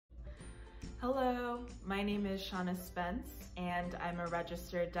Hello, my name is Shana Spence and I'm a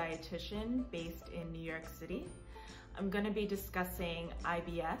registered dietitian based in New York City. I'm going to be discussing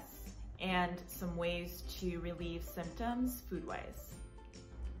IBS and some ways to relieve symptoms food-wise.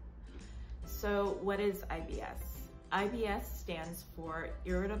 So what is IBS? IBS stands for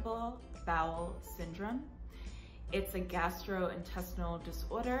Irritable Bowel Syndrome. It's a gastrointestinal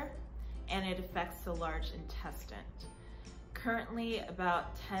disorder and it affects the large intestine. Currently,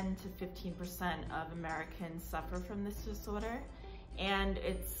 about 10 to 15% of Americans suffer from this disorder, and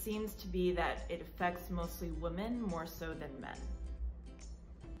it seems to be that it affects mostly women more so than men.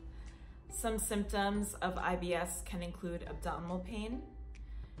 Some symptoms of IBS can include abdominal pain,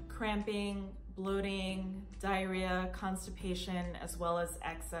 cramping, bloating, diarrhea, constipation, as well as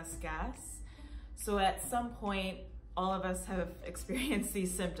excess gas. So at some point, all of us have experienced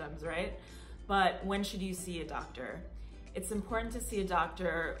these symptoms, right? But when should you see a doctor? It's important to see a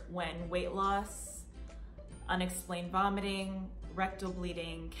doctor when weight loss, unexplained vomiting, rectal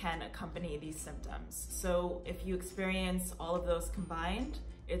bleeding can accompany these symptoms. So if you experience all of those combined,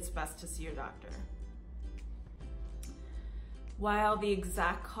 it's best to see your doctor. While the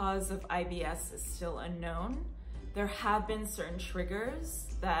exact cause of IBS is still unknown, there have been certain triggers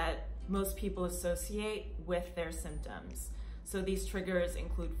that most people associate with their symptoms. So these triggers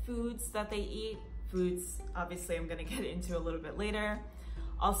include foods that they eat, foods, obviously I'm gonna get into a little bit later.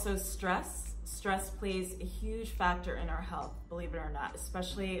 Also stress. Stress plays a huge factor in our health, believe it or not,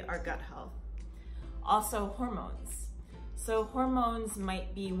 especially our gut health. Also hormones. So hormones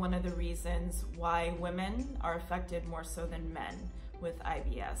might be one of the reasons why women are affected more so than men with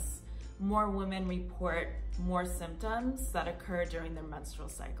IBS. More women report more symptoms that occur during their menstrual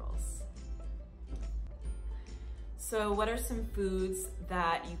cycles. So what are some foods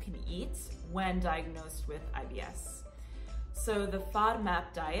that you can eat when diagnosed with IBS? So the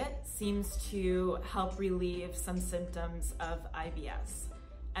FODMAP diet seems to help relieve some symptoms of IBS.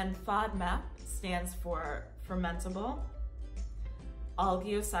 And FODMAP stands for fermentable,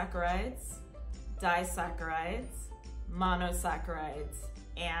 oligosaccharides, disaccharides, monosaccharides,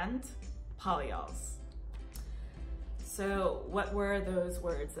 and polyols. So what were those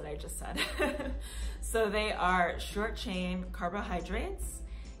words that I just said? So they are short chain carbohydrates,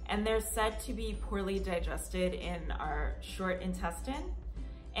 and they're said to be poorly digested in our short intestine.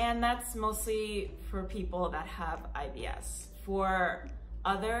 And that's mostly for people that have IBS. For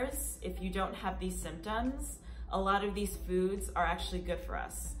others, if you don't have these symptoms, a lot of these foods are actually good for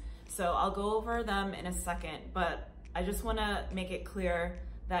us. So I'll go over them in a second, but I just wanna make it clear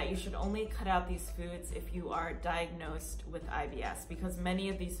that you should only cut out these foods if you are diagnosed with IBS, because many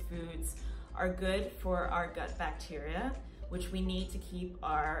of these foods are good for our gut bacteria, which we need to keep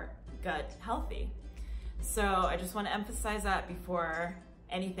our gut healthy. So I just want to emphasize that before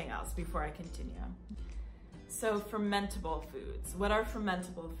anything else, before I continue. So fermentable foods. What are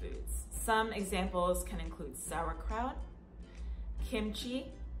fermentable foods? Some examples can include sauerkraut, kimchi,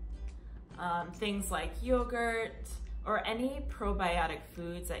 things like yogurt, or any probiotic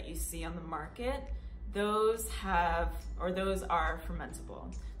foods that you see on the market. Those are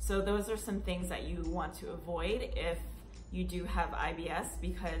fermentable. So those are some things that you want to avoid if you do have IBS,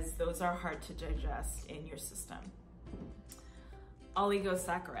 because those are hard to digest in your system.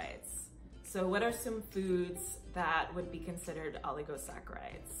 Oligosaccharides. So what are some foods that would be considered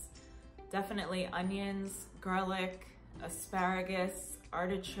oligosaccharides? Definitely onions, garlic, asparagus,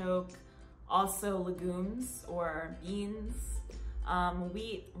 artichoke, also legumes or beans,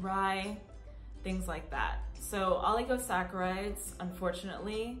 wheat, rye, things like that. So oligosaccharides,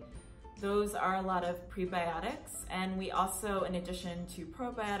 unfortunately, those are a lot of prebiotics, and we also, in addition to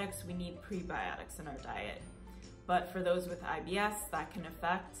probiotics, we need prebiotics in our diet. But for those with IBS, that can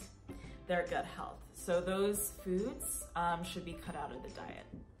affect their gut health. So those foods should be cut out of the diet.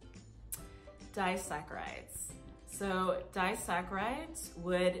 Disaccharides. So disaccharides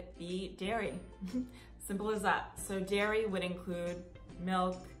would be dairy. Simple as that. So dairy would include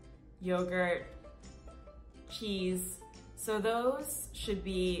milk, yogurt, cheese. So those should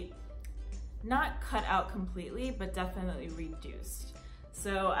be not cut out completely, but definitely reduced.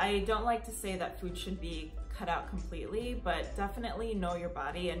 So I don't like to say that food should be cut out completely, but definitely know your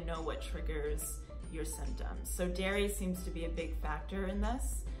body and know what triggers your symptoms. So dairy seems to be a big factor in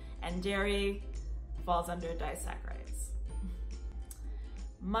this, and dairy falls under disaccharides.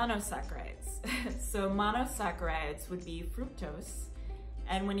 Monosaccharides. So monosaccharides would be fructose,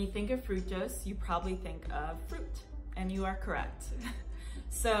 and when you think of fructose, you probably think of fruit, and you are correct.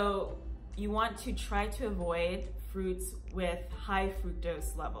 So you want to try to avoid fruits with high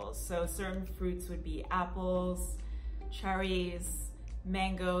fructose levels. So certain fruits would be apples, cherries,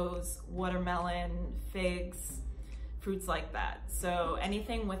 mangoes, watermelon, figs, fruits like that. So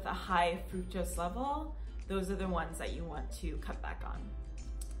anything with a high fructose level, those are the ones that you want to cut back on.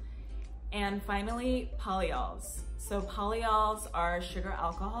 And finally, polyols. So polyols are sugar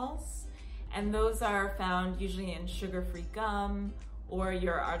alcohols, and those are found usually in sugar-free gum or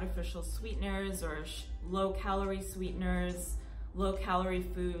your artificial sweeteners or low-calorie sweeteners, low-calorie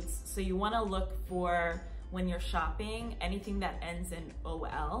foods. So you want to look for, when you're shopping, anything that ends in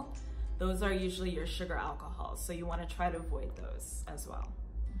OL. Those are usually your sugar alcohols, so you want to try to avoid those as well.